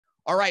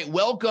All right,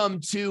 welcome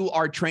to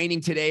our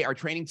training today. Our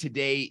training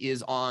today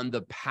is on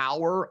the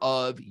power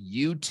of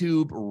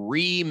YouTube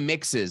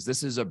remixes.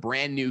 This is a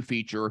brand new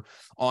feature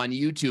on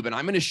YouTube, and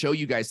I'm going to show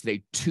you guys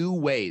today 2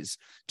 ways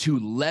to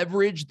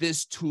leverage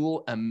this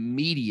tool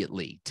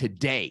immediately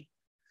today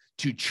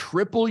to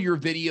triple your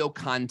video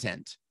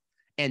content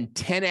and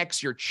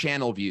 10x your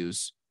channel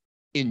views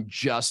in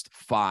just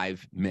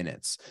 5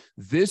 minutes.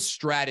 This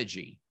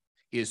strategy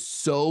is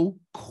so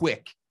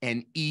quick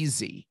and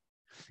easy,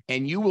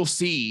 and you will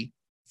see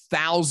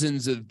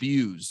thousands of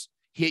views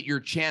hit your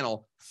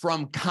channel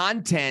from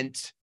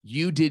content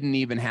you didn't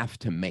even have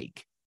to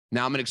make.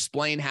 Now, I'm going to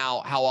explain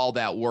how all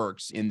that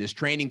works in this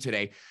training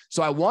today.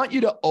 So I want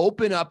you to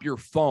open up your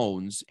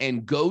phones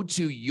and go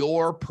to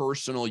your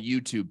personal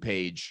YouTube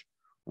page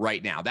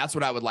right now. That's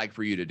what I would like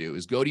for you to do,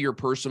 is go to your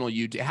personal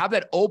YouTube, have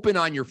that open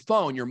on your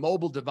phone, your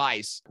mobile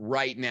device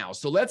right now.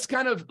 So let's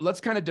kind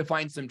of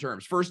define some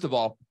terms. First of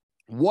all,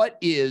 what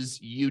is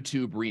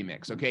YouTube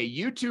Remix? Okay,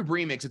 YouTube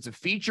Remix, it's a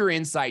feature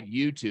inside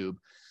YouTube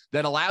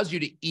that allows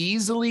you to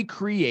easily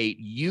create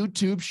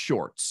YouTube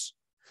shorts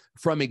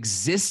from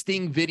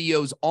existing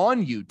videos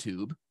on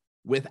YouTube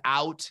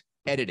without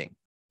editing.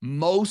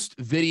 Most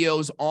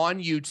videos on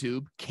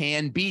YouTube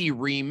can be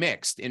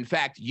remixed. In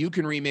fact, you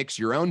can remix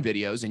your own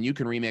videos and you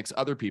can remix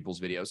other people's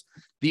videos.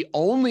 The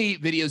only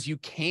videos you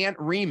can't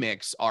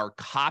remix are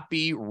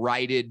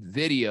copyrighted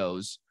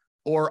videos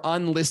or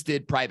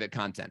unlisted private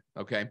content,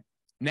 okay?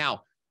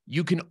 Now,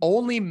 you can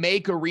only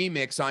make a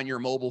remix on your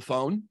mobile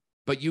phone,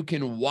 but you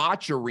can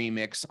watch a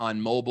remix on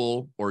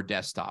mobile or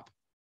desktop.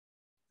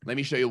 Let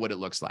me show you what it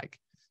looks like.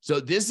 So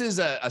this is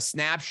a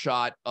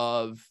snapshot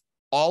of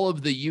all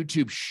of the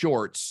YouTube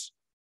shorts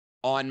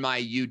on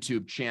my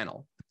YouTube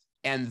channel.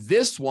 And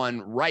this one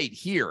right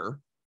here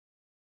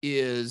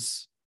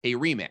is a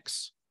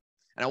remix.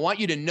 And I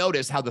want you to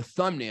notice how the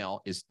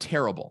thumbnail is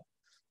terrible.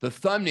 The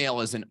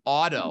thumbnail is an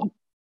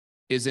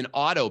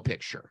auto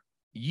picture.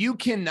 You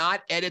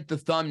cannot edit the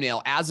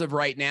thumbnail as of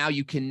right now.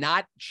 You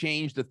cannot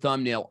change the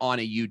thumbnail on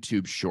a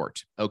YouTube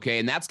short, okay?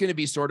 And that's going to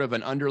be sort of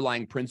an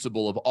underlying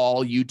principle of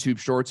all YouTube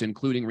shorts,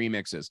 including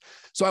remixes.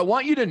 So I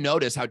want you to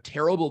notice how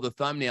terrible the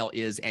thumbnail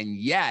is, and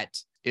yet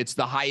it's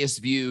the highest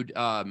viewed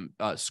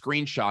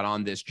screenshot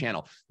on this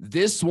channel.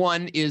 This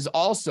one is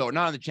also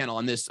not on the channel,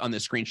 on this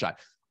screenshot.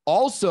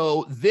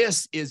 Also,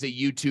 this is a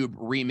YouTube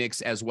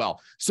remix as well.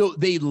 So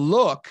they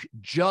look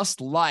just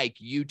like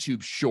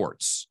YouTube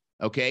shorts.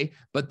 Okay,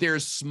 but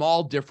there's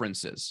small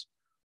differences.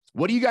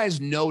 What do you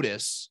guys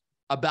notice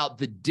about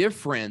the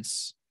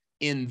difference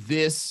in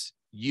this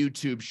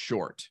YouTube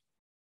short?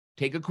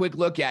 Take a quick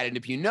look at it. And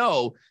if you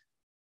know,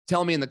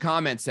 tell me in the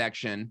comment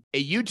section.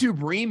 A YouTube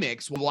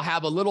remix will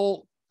have a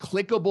little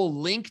clickable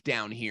link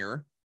down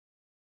here.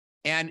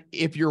 And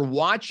if you're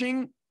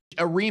watching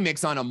a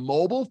remix on a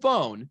mobile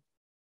phone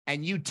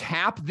and you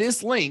tap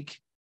this link,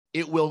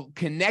 it will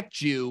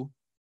connect you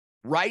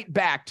right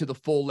back to the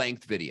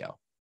full-length video.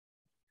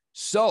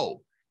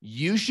 So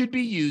you should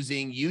be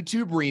using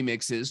YouTube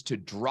remixes to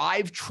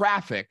drive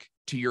traffic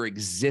to your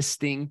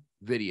existing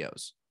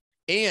videos.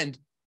 And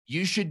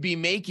you should be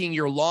making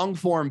your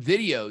long-form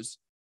videos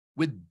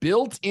with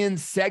built-in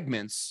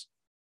segments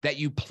that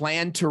you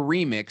plan to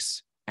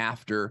remix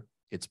after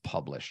it's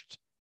published.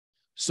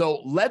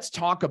 So let's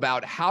talk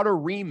about how to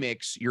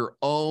remix your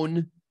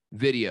own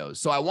videos.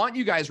 So I want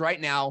you guys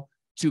right now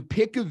to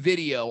pick a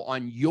video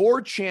on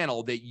your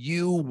channel that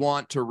you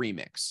want to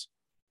remix.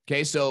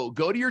 Okay, so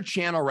go to your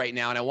channel right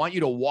now, and I want you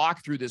to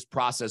walk through this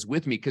process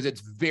with me because it's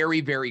very,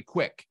 very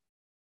quick.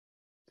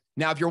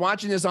 Now, if you're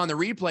watching this on the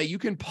replay, you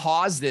can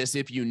pause this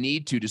if you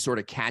need to sort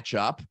of catch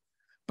up,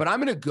 but I'm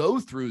going to go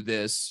through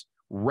this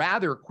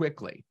rather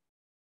quickly.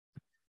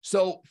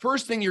 So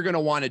first thing you're going to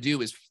want to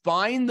do is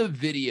find the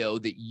video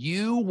that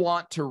you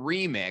want to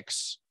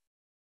remix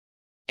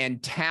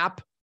and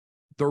tap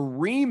the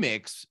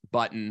remix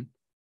button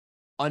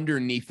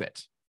underneath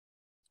it.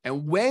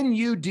 And when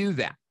you do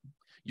that,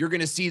 you're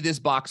going to see this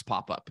box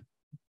pop up.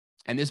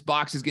 And this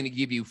box is going to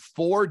give you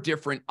 4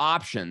 different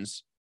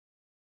options.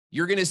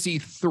 You're going to see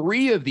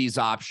 3 of these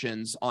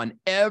options on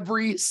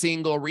every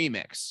single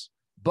remix,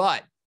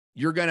 but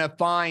you're going to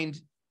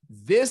find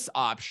this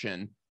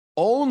option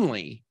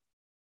only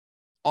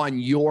on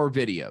your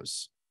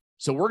videos.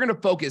 So we're going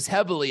to focus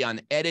heavily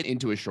on edit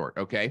into a short,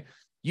 okay?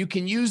 You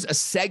can use a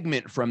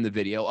segment from the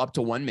video up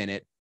to 1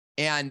 minute,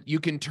 and you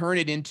can turn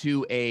it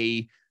into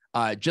a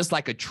just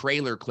like a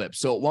trailer clip.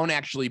 So it won't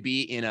actually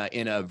be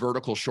in a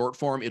vertical short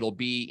form. It'll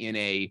be in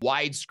a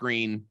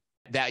widescreen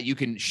that you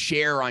can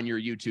share on your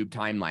YouTube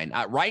timeline.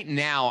 Right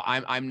now,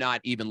 I'm not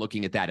even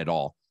looking at that at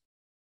all.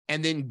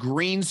 And then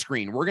green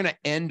screen. We're going to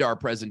end our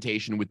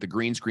presentation with the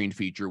green screen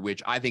feature,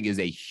 which I think is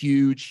a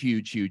huge,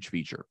 huge, huge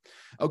feature.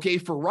 Okay,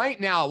 for right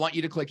now, I want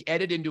you to click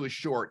edit into a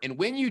short. And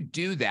when you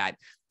do that,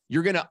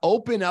 you're going to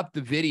open up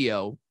the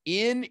video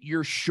in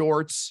your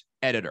shorts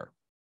editor.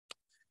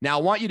 Now,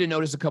 I want you to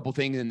notice a couple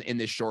things in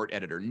this short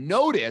editor.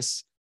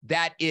 Notice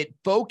that it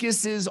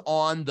focuses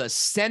on the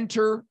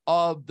center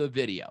of the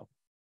video.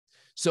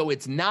 So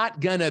it's not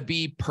going to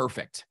be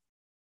perfect.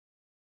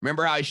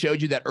 Remember how I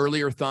showed you that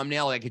earlier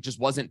thumbnail? Like it just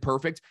wasn't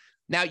perfect.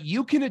 Now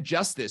you can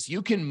adjust this.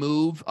 You can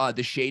move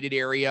the shaded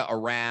area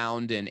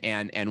around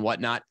and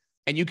whatnot,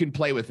 and you can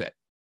play with it.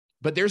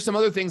 But there's some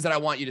other things that I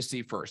want you to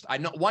see first. I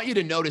want you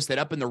to notice that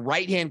up in the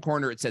right-hand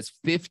corner, it says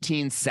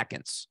 15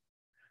 seconds.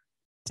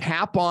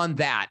 Tap on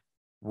that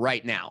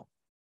right now.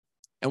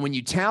 And when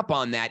you tap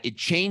on that, it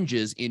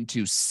changes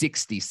into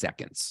 60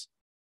 seconds.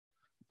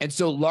 And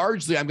so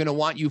largely, I'm going to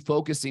want you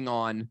focusing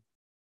on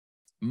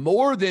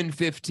more than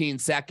 15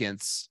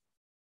 seconds.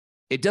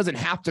 It doesn't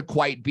have to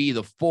quite be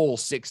the full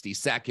 60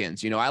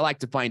 seconds. You know, I like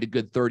to find a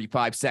good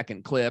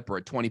 35-second clip or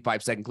a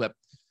 25-second clip,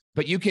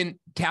 but you can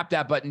tap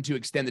that button to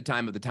extend the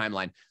time of the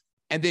timeline.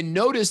 And then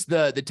notice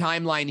the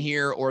timeline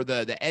here, or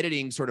the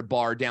editing sort of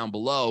bar down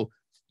below.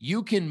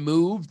 You can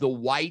move the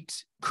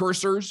white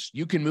cursors.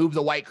 You can move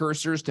the white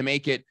cursors to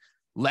make it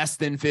less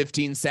than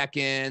 15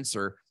 seconds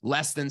or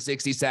less than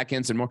 60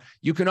 seconds and more.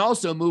 You can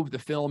also move the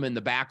film in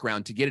the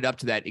background to get it up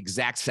to that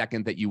exact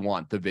second that you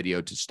want the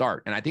video to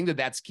start. And I think that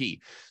that's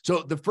key.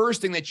 So the first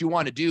thing that you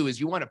want to do is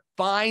you want to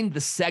find the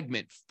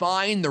segment,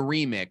 find the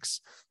remix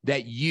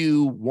that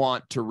you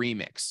want to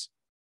remix.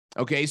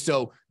 Okay,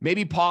 so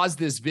maybe pause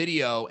this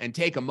video and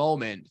take a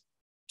moment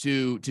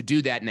to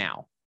do that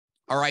now.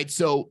 All right,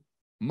 so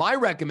my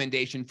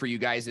recommendation for you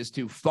guys is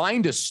to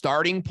find a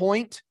starting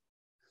point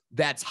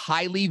that's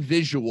highly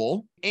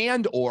visual,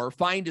 and or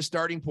find a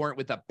starting point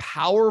with a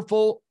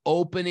powerful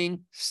opening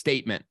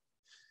statement,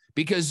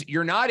 because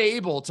you're not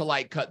able to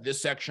like cut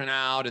this section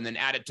out and then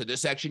add it to this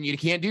section. You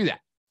can't do that.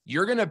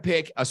 You're going to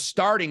pick a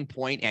starting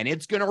point and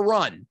it's going to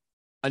run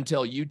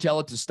until you tell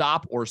it to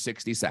stop, or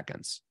 60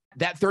 seconds.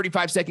 That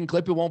 35-second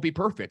clip, it won't be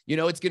perfect. You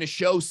know, it's going to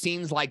show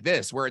scenes like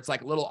this where it's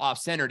like a little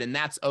off-centered, and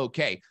that's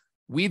okay.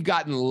 We've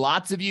gotten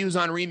lots of views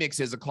on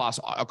remixes across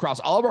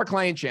all of our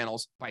client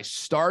channels by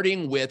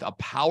starting with a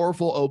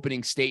powerful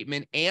opening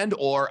statement and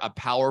or a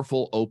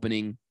powerful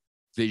opening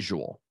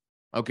visual.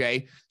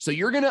 Okay, so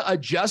you're going to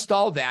adjust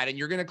all that and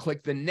you're going to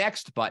click the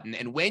next button.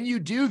 And when you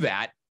do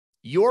that,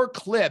 your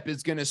clip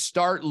is going to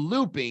start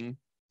looping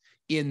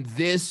in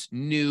this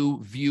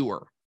new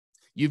viewer.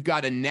 You've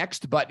got a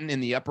next button in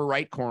the upper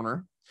right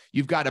corner.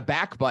 You've got a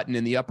back button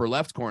in the upper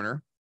left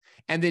corner.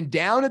 And then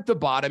down at the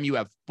bottom, you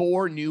have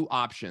 4 new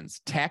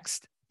options: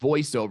 text,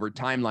 voiceover,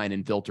 timeline,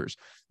 and filters.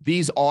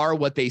 These are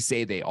what they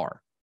say they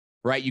are,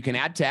 right? You can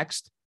add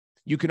text.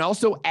 You can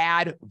also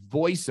add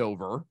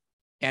voiceover.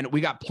 And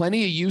we got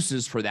plenty of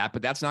uses for that,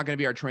 but that's not going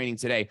to be our training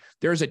today.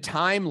 There's a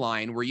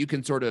timeline where you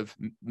can sort of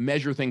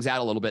measure things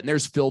out a little bit. And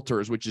there's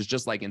filters, which is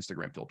just like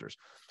Instagram filters.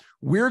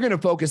 We're going to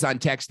focus on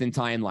text and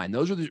timeline.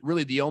 Those are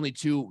really the only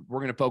two we're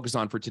going to focus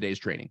on for today's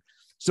training.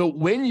 So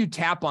when you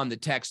tap on the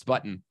text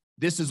button,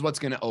 this is what's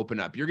going to open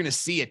up. You're going to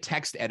see a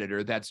text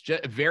editor that's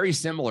just very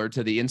similar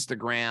to the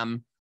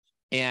Instagram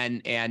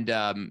and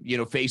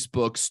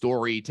Facebook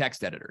story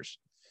text editors.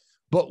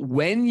 But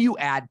when you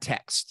add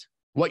text,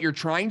 what you're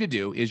trying to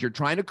do is you're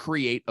trying to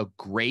create a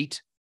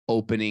great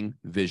opening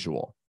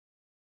visual.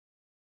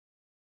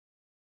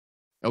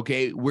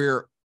 Okay,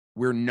 we're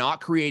not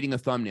creating a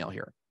thumbnail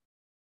here.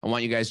 I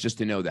want you guys just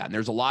to know that. And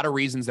there's a lot of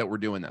reasons that we're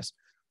doing this.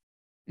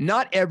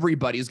 Not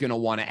everybody's going to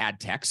want to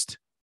add text,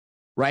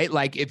 right?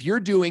 Like if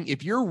you're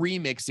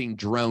remixing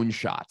drone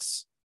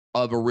shots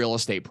of a real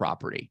estate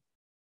property.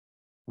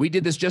 We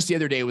did this just the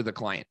other day with a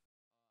client.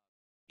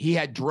 He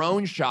had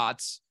drone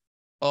shots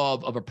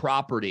of a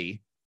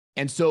property.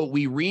 And so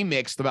we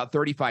remixed about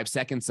 35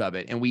 seconds of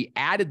it, and we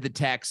added the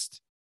text,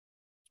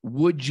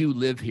 "Would you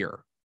live here?"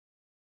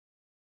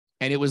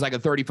 And it was like a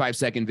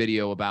 35-second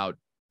video about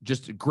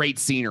just great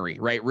scenery,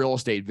 right? Real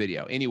estate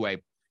video.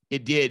 Anyway,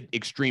 it did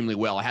extremely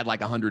well. I had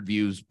like 100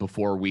 views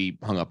before we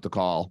hung up the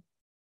call.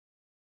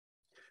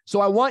 So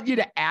I want you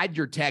to add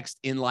your text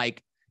in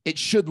like, it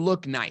should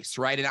look nice,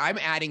 right? And I'm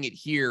adding it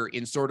here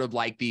in sort of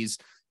like these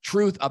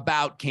truth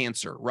about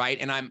cancer, right?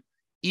 And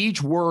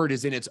each word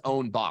is in its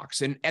own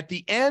box. And at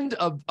the end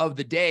of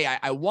the day,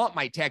 I want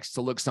my text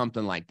to look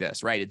something like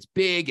this, right? It's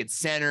big, it's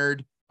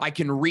centered. I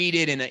can read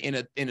it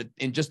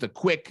in just a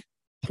quick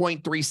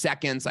 0.3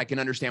 seconds. I can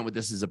understand what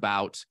this is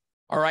about.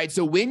 All right.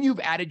 So when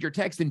you've added your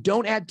text, and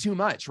don't add too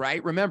much,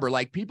 right? Remember,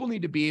 like people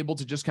need to be able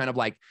to just kind of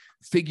like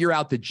figure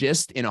out the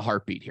gist in a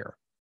heartbeat here.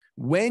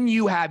 When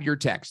you have your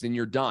text and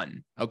you're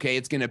done, okay,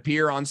 it's going to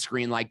appear on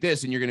screen like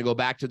this, and you're going to go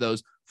back to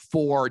those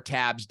 4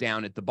 tabs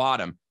down at the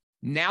bottom.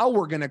 Now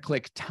we're going to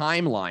click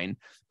timeline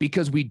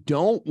because we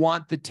don't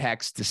want the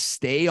text to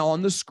stay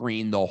on the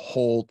screen the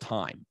whole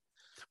time.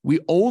 We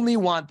only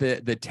want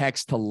the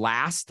text to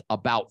last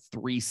about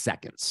 3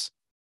 seconds.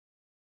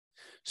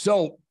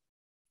 So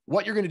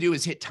what you're going to do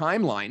is hit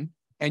timeline,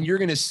 and you're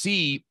going to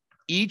see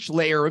each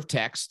layer of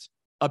text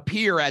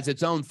appear as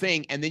its own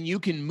thing. And then you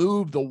can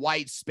move the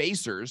white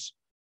spacers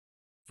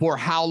for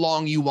how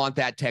long you want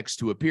that text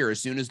to appear.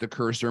 As soon as the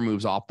cursor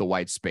moves off the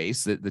white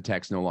space, the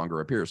text no longer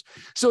appears.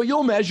 So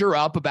you'll measure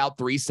up about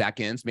 3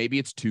 seconds. Maybe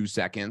it's 2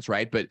 seconds,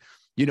 right? But,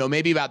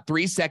 maybe about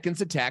 3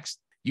 seconds of text.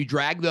 You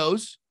drag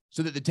those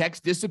so that the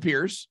text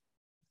disappears,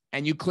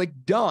 and you click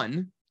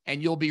done,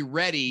 and you'll be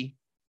ready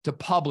to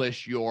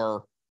publish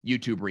your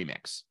YouTube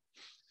remix.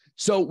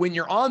 So when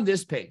you're on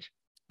this page,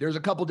 there's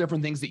a couple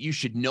different things that you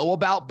should know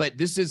about, but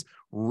this is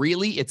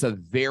really, it's a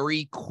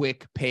very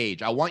quick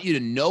page. I want you to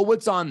know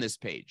what's on this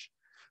page,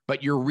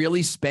 but you're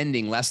really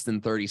spending less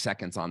than 30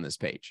 seconds on this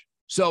page.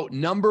 So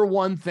number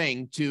one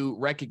thing to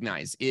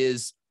recognize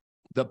is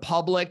the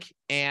public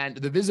and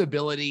the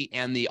visibility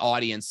and the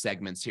audience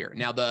segments here.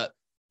 Now, the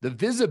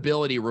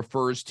visibility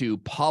refers to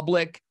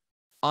public,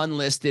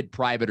 unlisted,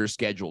 private, or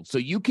scheduled. So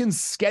you can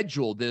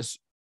schedule this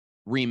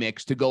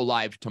remix to go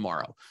live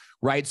tomorrow,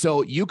 right?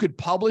 So you could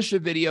publish a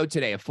video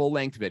today, a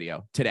full-length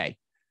video today,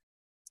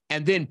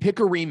 and then pick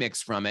a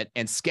remix from it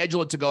and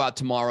schedule it to go out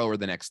tomorrow or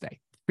the next day.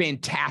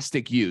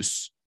 Fantastic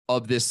use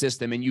of this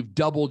system, and you've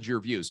doubled your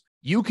views.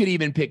 You could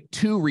even pick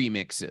 2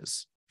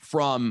 remixes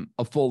from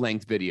a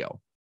full-length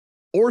video,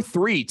 or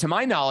 3. To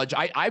my knowledge,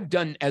 I've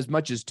done as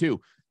much as 2.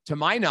 To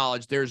my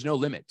knowledge, there's no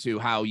limit to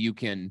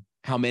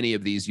how many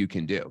of these you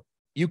can do.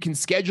 You can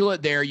schedule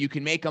it there. You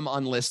can make them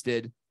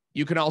unlisted.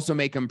 You can also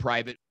make them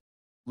private.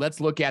 Let's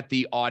look at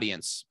the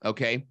audience,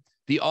 okay?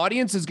 The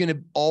audience is going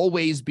to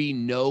always be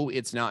no,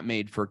 it's not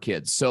made for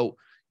kids. So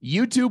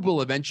YouTube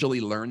will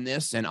eventually learn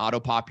this and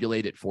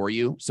auto-populate it for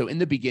you. So in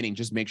the beginning,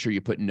 just make sure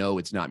you put no,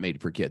 it's not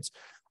made for kids.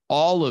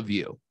 All of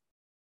you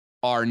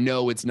are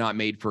no, it's not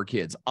made for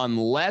kids,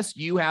 unless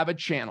you have a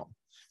channel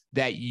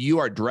that you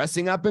are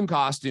dressing up in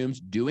costumes,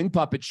 doing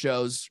puppet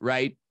shows,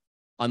 right?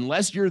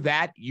 Unless you're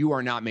that, you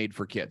are not made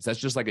for kids. That's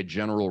just like a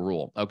general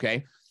rule,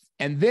 okay?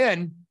 And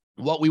then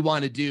what we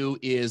want to do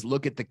is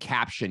look at the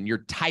caption, your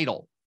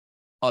title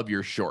of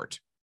your short.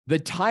 The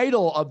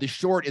title of the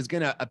short is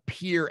going to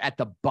appear at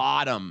the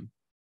bottom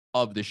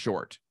of the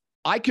short.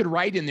 I could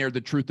write in there the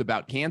truth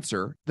about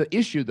cancer. The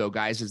issue, though,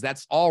 guys, is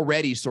that's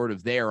already sort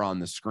of there on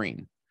the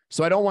screen.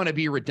 So I don't want to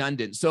be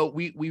redundant. So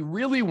we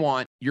really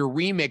want your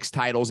remix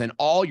titles and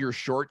all your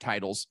short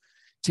titles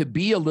to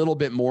be a little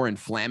bit more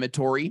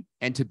inflammatory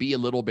and to be a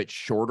little bit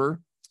shorter.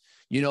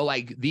 You know,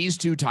 like these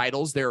 2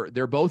 titles,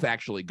 they're both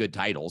actually good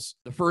titles.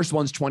 The first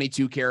one's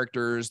 22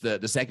 characters.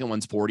 The second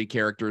one's 40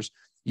 characters.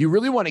 You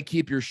really want to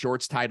keep your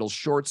shorts titles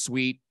short,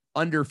 sweet,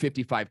 under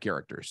 55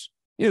 characters.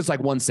 You know, it's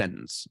like 1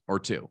 sentence or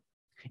 2.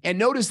 And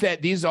notice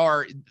that these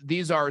are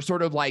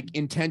sort of like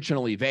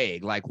intentionally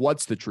vague, like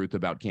what's the truth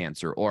about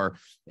cancer, or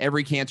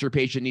every cancer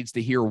patient needs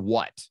to hear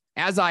what.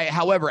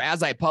 However,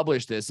 as I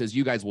publish this, as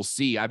you guys will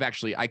see,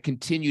 I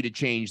continue to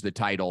change the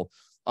title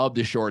of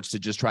the shorts to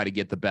just try to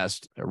get the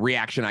best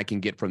reaction I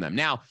can get from them.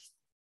 Now,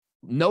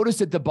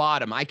 notice at the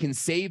bottom, I can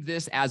save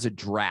this as a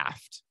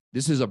draft.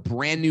 This is a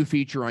brand new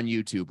feature on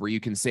YouTube where you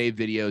can save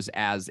videos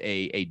as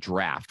a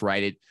draft,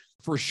 right?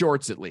 For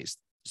shorts, at least.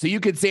 So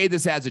you could save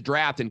this as a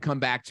draft and come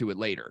back to it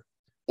later,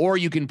 or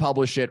you can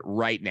publish it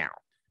right now.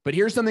 But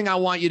here's something I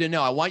want you to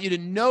know. I want you to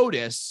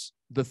notice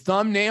the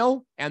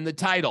thumbnail and the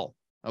title,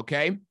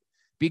 okay?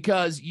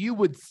 Because you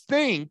would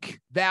think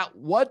that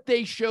what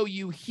they show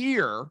you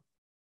here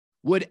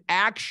would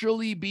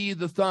actually be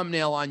the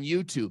thumbnail on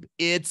YouTube.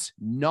 It's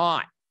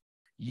not.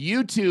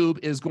 YouTube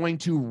is going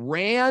to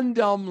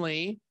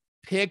randomly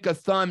pick a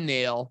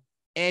thumbnail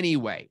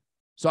anyway.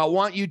 So I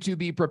want you to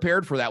be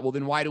prepared for that. Well,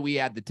 then why do we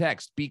add the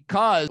text?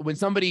 Because when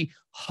somebody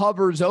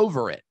hovers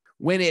over it,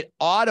 when it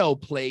auto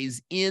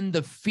plays in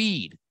the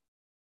feed,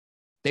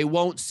 they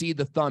won't see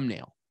the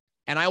thumbnail.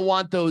 And I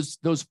want those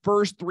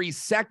first 3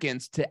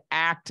 seconds to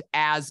act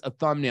as a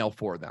thumbnail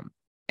for them.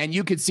 And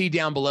you could see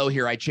down below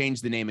here, I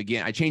changed the name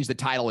again. I changed the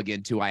title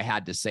again to I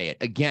had to say it.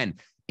 Again,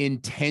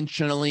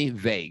 intentionally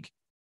vague.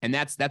 And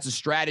that's a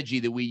strategy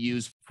that we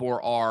use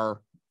for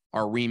our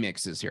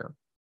remixes here.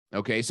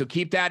 Okay, so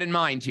keep that in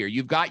mind here.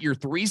 You've got your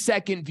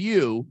 3-second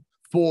view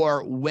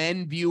for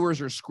when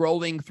viewers are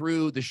scrolling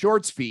through the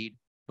shorts feed,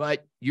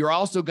 but you're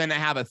also going to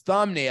have a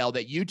thumbnail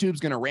that YouTube's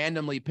going to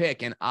randomly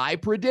pick. And I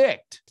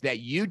predict that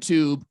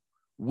YouTube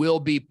will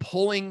be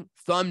pulling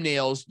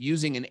thumbnails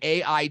using an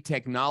AI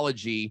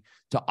technology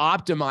to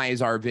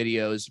optimize our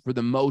videos for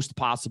the most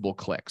possible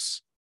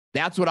clicks.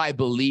 That's what I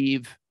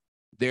believe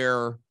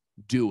they're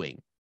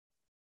doing,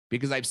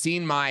 because I've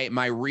seen my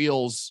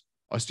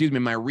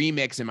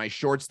remix and my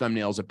shorts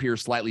thumbnails appear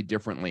slightly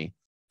differently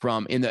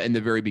from in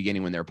the very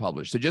beginning when they're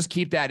published. So just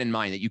keep that in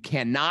mind, that you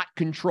cannot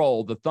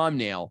control the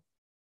thumbnail,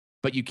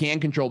 but you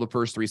can control the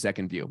first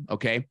 3-second view,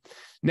 okay?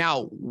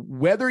 Now,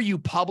 whether you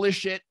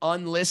publish it,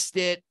 unlist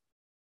it,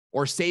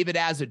 or save it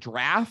as a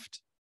draft,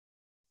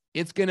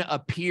 it's going to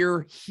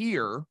appear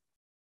here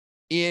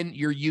in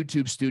your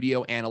YouTube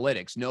Studio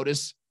Analytics.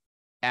 Notice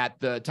at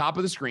the top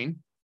of the screen,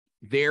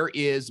 there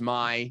is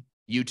my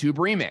YouTube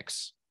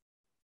remix.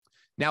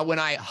 Now, when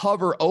I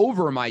hover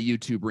over my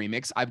YouTube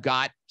remix, I've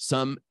got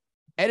some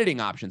editing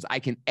options. I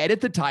can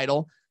edit the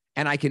title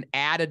and I can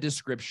add a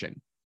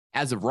description.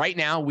 As of right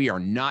now, we are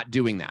not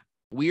doing that.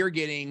 We are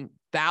getting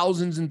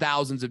thousands and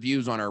thousands of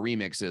views on our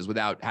remixes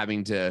without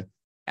having to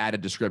add a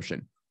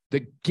description.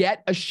 The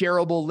get a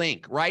shareable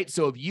link, right?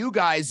 So if you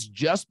guys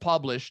just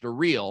published a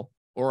reel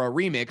or a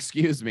remix,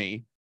 excuse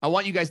me, I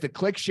want you guys to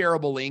click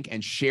shareable link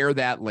and share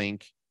that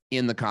link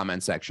in the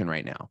comment section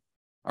right now.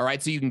 All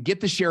right, so you can get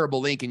the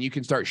shareable link and you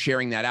can start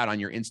sharing that out on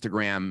your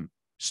Instagram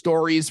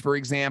Stories, for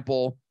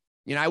example,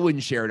 I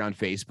wouldn't share it on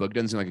Facebook. It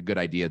doesn't seem like a good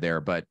idea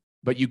there, but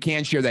you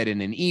can share that in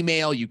an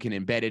email. You can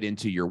embed it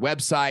into your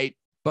website.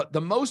 But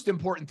the most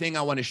important thing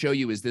I want to show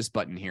you is this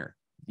button here.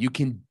 You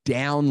can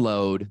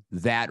download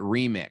that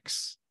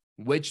remix,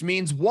 which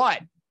means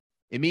what?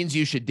 It means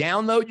you should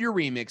download your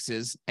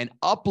remixes and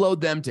upload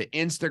them to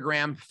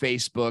Instagram,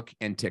 Facebook,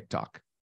 and TikTok.